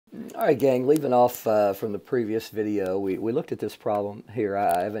All right, gang, leaving off from the previous video, we looked at this problem here.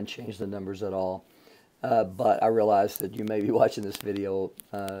 I haven't changed the numbers at all, but I realized that you may be watching this video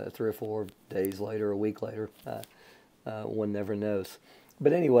 3 or 4 days later, a week later. One never knows.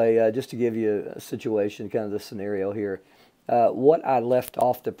 But anyway, just to give you a situation, kind of the scenario here, what I left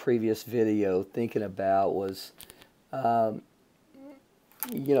off the previous video thinking about was, what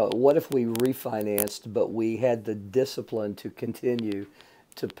if we refinanced, but we had the discipline to continue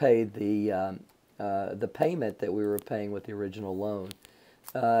to pay the payment that we were paying with the original loan.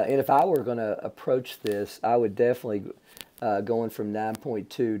 And if I were going to approach this, I would definitely, going from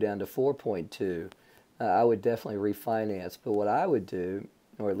 9.2 down to 4.2, I would definitely refinance. But what I would do,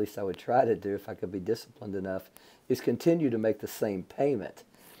 or at least I would try to do if I could be disciplined enough, is continue to make the same payment.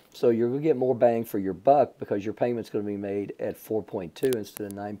 So you're going to get more bang for your buck because your payment's going to be made at 4.2 instead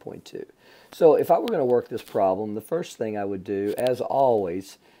of 9.2. So if I were going to work this problem, the first thing I would do, as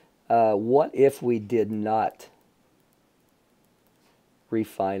always, what if we did not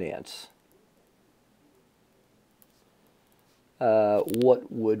refinance?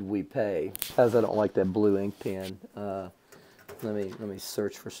 What would we pay? As I don't like that blue ink pen. Let me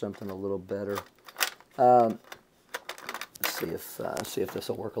search for something a little better. See if this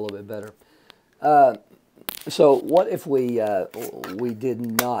will work a little bit better. So what if we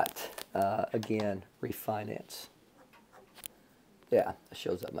did not again refinance? Yeah, it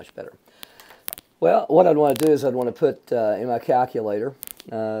shows up much better. Well, what I'd want to do is I'd want to put in my calculator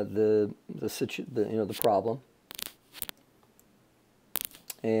the problem,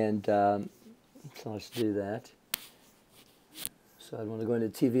 and so let's do that. So I'd want to go into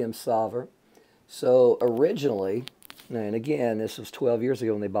TVM Solver. So originally, and again, this was 12 years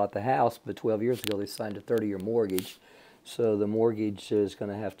ago when they bought the house, but 12 years ago they signed a 30-year mortgage. So the mortgage is going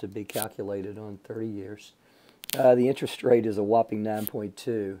to have to be calculated on 30 years. The interest rate is a whopping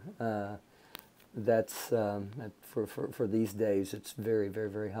 9.2. That's for these days, it's very, very,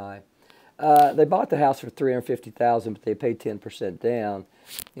 very high. They bought the house for $350,000, but they paid 10% down.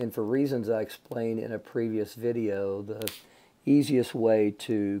 And for reasons I explained in a previous video, the easiest way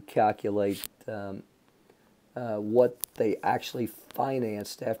to calculate what they actually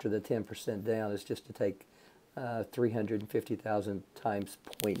financed after the 10% down is just to take 350,000 times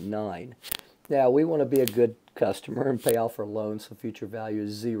 0.9. Now, we want to be a good customer and pay off our loan so future value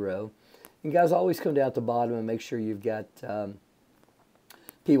is 0. And guys, always come down at the bottom and make sure you've got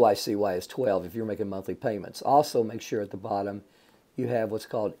PYCY is 12 if you're making monthly payments. Also, make sure at the bottom you have what's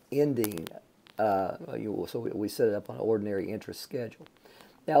called ending. So we set it up on an ordinary interest schedule.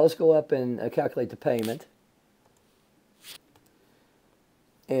 Now, let's go up and calculate the payment.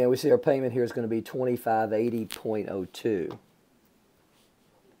 And we see our payment here is going to be $2580.02.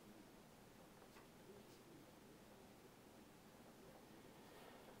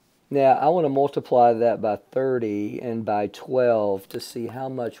 Now, I want to multiply that by 30 and by 12 to see how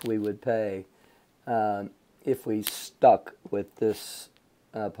much we would pay if we stuck with this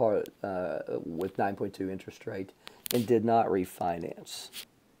with 9.2 interest rate and did not refinance.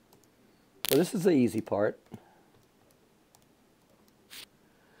 Well, this is the easy part.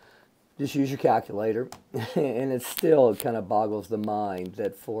 Just use your calculator, and it still kind of boggles the mind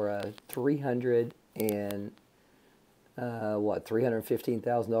that for a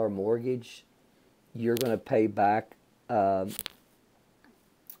 $315,000 mortgage, you're going to pay back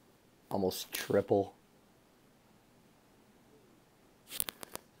almost triple.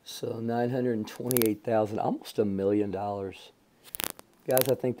 So $928,000, almost $1 million. Guys,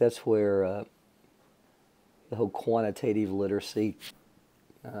 I think that's where the whole quantitative literacy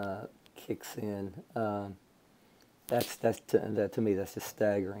kicks in. That to me, that's just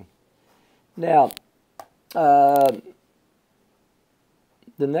staggering. Now, the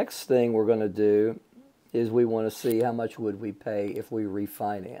next thing we're going to do is we want to see how much would we pay if we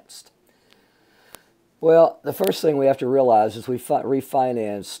refinanced. Well, the first thing we have to realize is we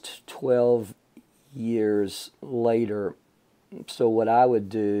refinanced 12 years later. So what I would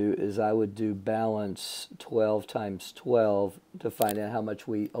do is I would do balance 12 times 12 to find out how much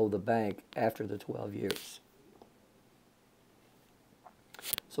we owe the bank after the 12 years.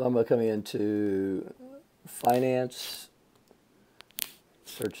 So I'm going to come into finance,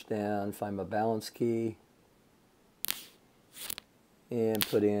 search down, find my balance key, and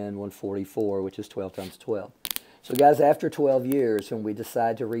put in 144, which is 12 times 12. So guys, after 12 years, when we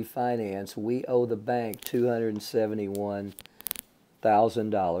decide to refinance, we owe the bank $271,000,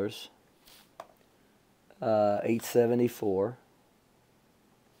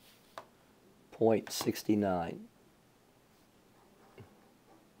 $874.69.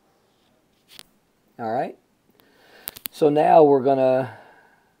 All right. So now we're going to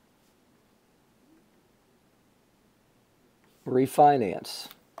refinance.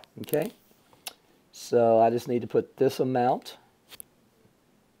 Okay, so I just need to put this amount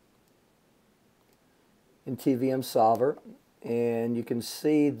in TVM Solver, and you can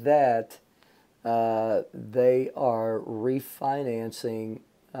see that they are refinancing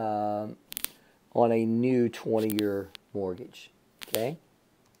on a new 20-year mortgage. Okay,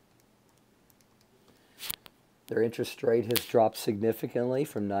 their interest rate has dropped significantly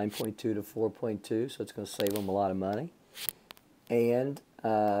from 9.2 to 4.2, so it's going to save them a lot of money. And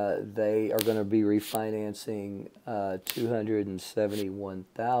they are going to be refinancing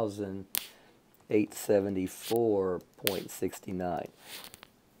 271,874.69.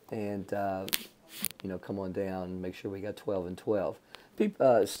 And you know, come on down and make sure we got 12 and 12.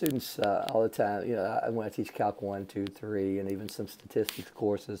 People, students all the time, you know, when I teach Calc 1, 2, 3, and even some statistics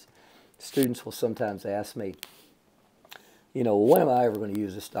courses, students will sometimes ask me, you know, when am I ever going to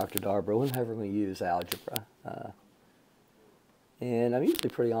use this, Dr. Darboh? When am I ever going to use algebra? And I'm usually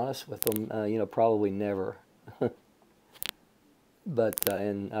pretty honest with them, you know, probably never. But,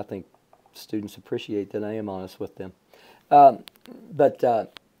 and I think students appreciate that I am honest with them. Guys,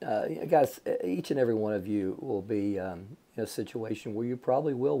 each and every one of you will be in a situation where you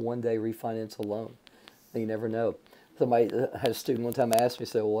probably will one day refinance a loan. You never know. Somebody had a student one time ask me,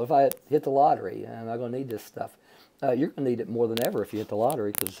 said, well, if I hit the lottery, am I going to need this stuff? You're going to need it more than ever if you hit the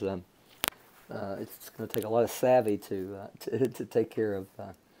lottery, because it's going to take a lot of savvy to take care of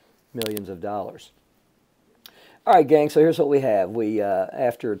millions of dollars. All right, gang, so here's what we have. We,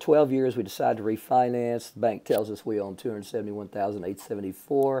 after 12 years, we decide to refinance. The bank tells us we own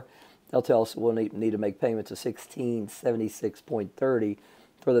 $271,874. They'll tell us we'll need to make payments of $1,676.30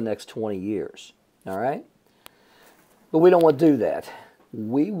 for the next 20 years. All right? But we don't want to do that.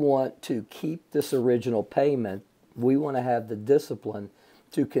 We want to keep this original payment. We want to have the discipline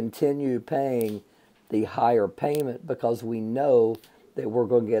to continue paying the higher payment because we know that we're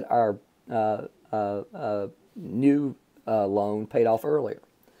going to get our new loan paid off earlier.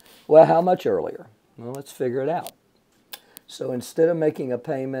 Well, how much earlier? Well, let's figure it out. So instead of making a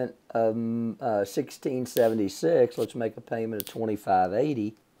payment of $1,676, let's make a payment of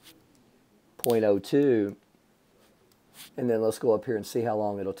 $2,580.02, and then let's go up here and see how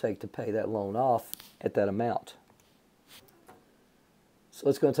long it'll take to pay that loan off at that amount. So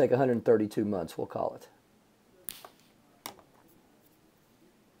it's going to take 132 months, we'll call it.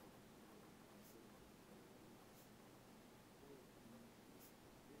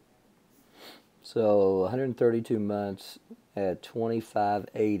 So 132 months at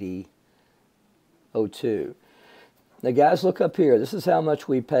 $2,580.02. Now, guys, look up here. This is how much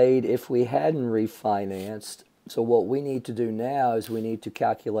we paid if we hadn't refinanced. So what we need to do now is we need to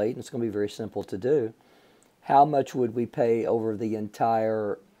calculate, and it's going to be very simple to do, how much would we pay over the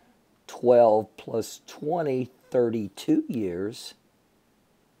entire 12 plus 20, 32 years.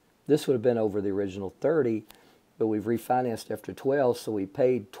 This would have been over the original 30, but we've refinanced after 12, so we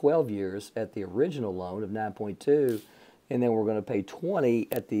paid 12 years at the original loan of 9.2, and then we're going to pay 20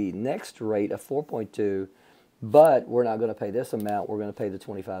 at the next rate of 4.2, but we're not going to pay this amount. We're going to pay the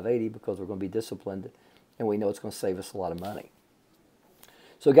 2580 because we're going to be disciplined, and we know it's going to save us a lot of money.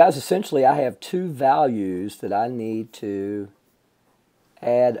 So guys, essentially I have two values that I need to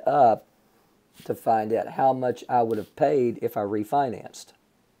add up to find out how much I would have paid if I refinanced.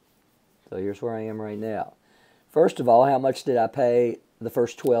 So here's where I am right now. First of all, how much did I pay the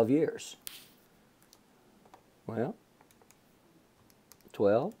first 12 years? Well,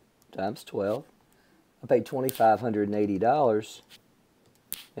 12 times 12. I paid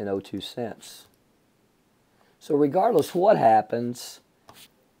 $2,580.02. So regardless what happens,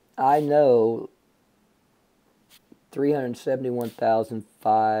 I know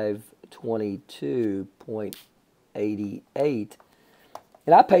 $371,522.88,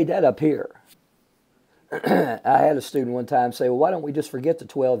 and I paid that up here. I had a student one time say, well, why don't we just forget the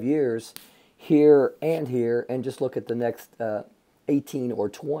 12 years here and just look at the next 18 or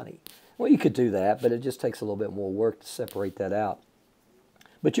 20? Well, you could do that, but it just takes a little bit more work to separate that out.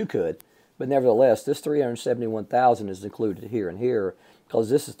 But you could. But nevertheless, this $371,000 is included here and here because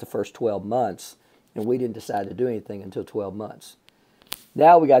this is the first 12 months, and we didn't decide to do anything until 12 months.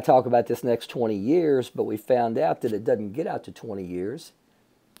 Now we got to talk about this next 20 years, but we found out that it doesn't get out to 20 years.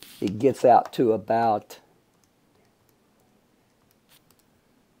 It gets out to about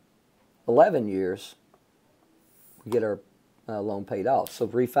 11 years. We get our loan paid off. So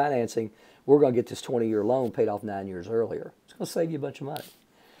refinancing, we're going to get this 20-year loan paid off 9 years earlier. It's going to save you a bunch of money.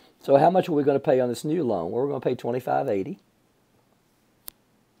 So how much are we going to pay on this new loan? Well, we're going to pay $2,580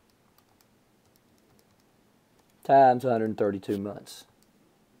 times 132 months.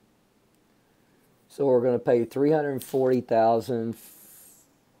 So we're going to pay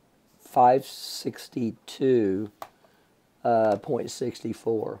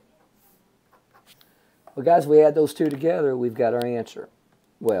 $340,562.64. Well, guys, we add those two together, we've got our answer.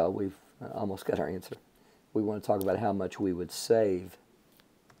 Well, we've almost got our answer. We want to talk about how much we would save.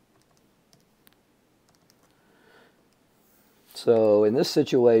 So in this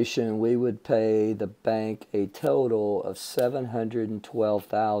situation, we would pay the bank a total of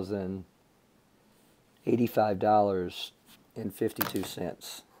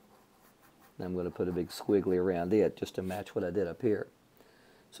 $712,085.52. I'm going to put a big squiggly around it just to match what I did up here.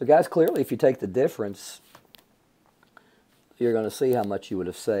 So guys, clearly if you take the difference, you're going to see how much you would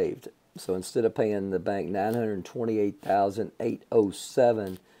have saved. So instead of paying the bank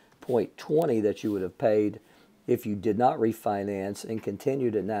 $928,807.20 that you would have paid if you did not refinance and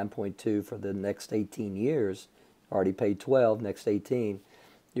continued at 9.2 for the next 18 years, already paid 12, next 18,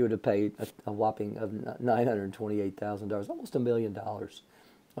 you would have paid a whopping of $928,000, almost $1 million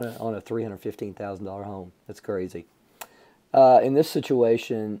on a $315,000 home. That's crazy. In this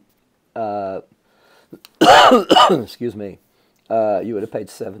situation, excuse me, you would have paid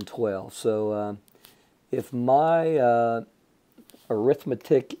 $712. So if my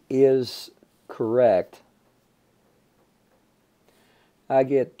arithmetic is correct, I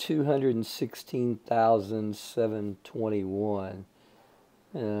get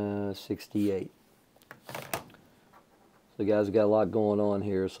 $216,721.68. So guys, we got a lot going on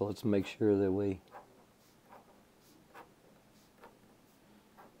here, so let's make sure that we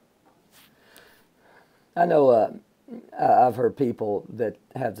I know I've heard people that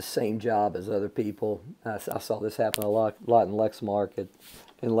have the same job as other people. I saw this happen a lot in Lexmark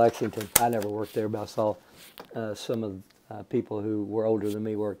in Lexington. I never worked there, but I saw some of people who were older than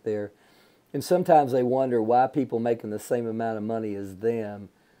me work there. And sometimes they wonder why people making the same amount of money as them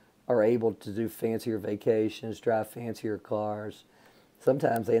are able to do fancier vacations, drive fancier cars.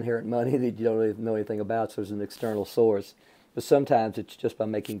 Sometimes they inherit money that you don't even know anything about, so there's an external source. But sometimes it's just by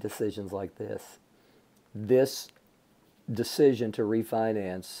making decisions like this. This decision to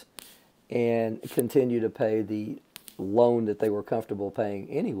refinance and continue to pay the loan that they were comfortable paying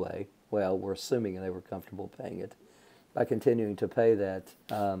anyway, well, we're assuming they were comfortable paying it, by continuing to pay that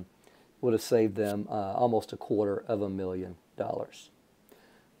would have saved them almost $250,000.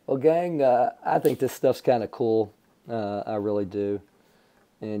 Well, gang, I think this stuff's kind of cool. I really do.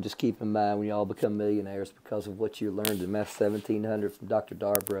 And just keep in mind when you all become millionaires because of what you learned in Math 1700 from Dr.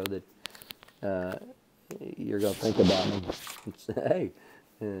 Darbro that you're going to think about me. Hey,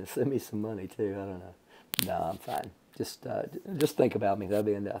 send me some money too. I don't know. No, I'm fine. Just think about me. That'll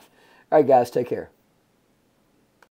be enough. All right, guys, take care.